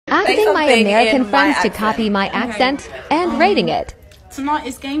Asking my American friends to copy my accent and rating it. Tonight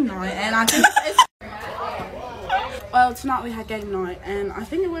is game night, and I think well, tonight we had game night, and I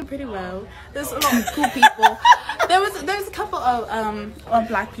think it went pretty well. There's a lot of cool people. There was a couple of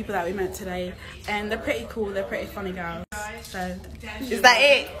black people that we met today, and they're pretty cool. They're pretty funny girls. So is that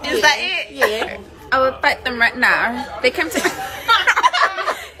it? Is that it? Yeah. I will fight them right now. They came to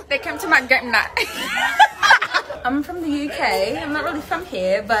they came to my game night. I'm from the UK. I'm not really from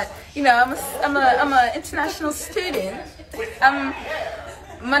here, but you know, I'm a international student.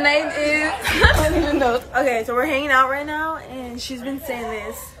 My name is I don't even know. Okay, so we're hanging out right now, and she's been saying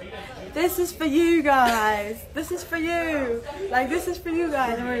this. This is for you guys. This is for you. Like, this is for you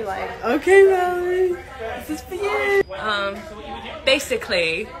guys. And we're like, okay, Valerie, this is for you.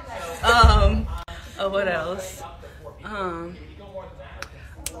 Basically, what else?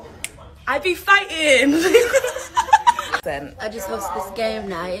 I be fighting. I just hosted this game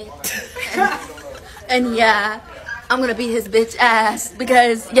night, and yeah, I'm gonna beat his bitch ass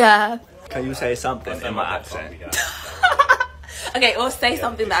because yeah. Can you say something in my accent? Okay, or say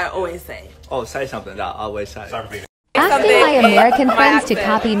something that I always say. Oh, say something that I always say. Asking my American friends to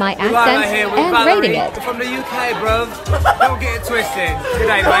copy my accent and rating it. From the UK, bruv. Don't get it twisted. Good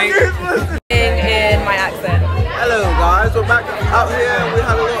day, mate. In my accent. Hello guys, we're back out here and we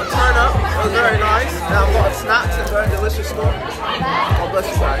had a little turn up. It was very nice. Now I've got snacks and very delicious stuff. God bless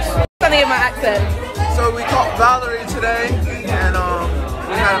you guys. Something in my accent. So we caught Valerie today and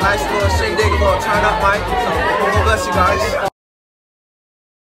we had a nice little shindig, a little turn up mic. So God bless you guys.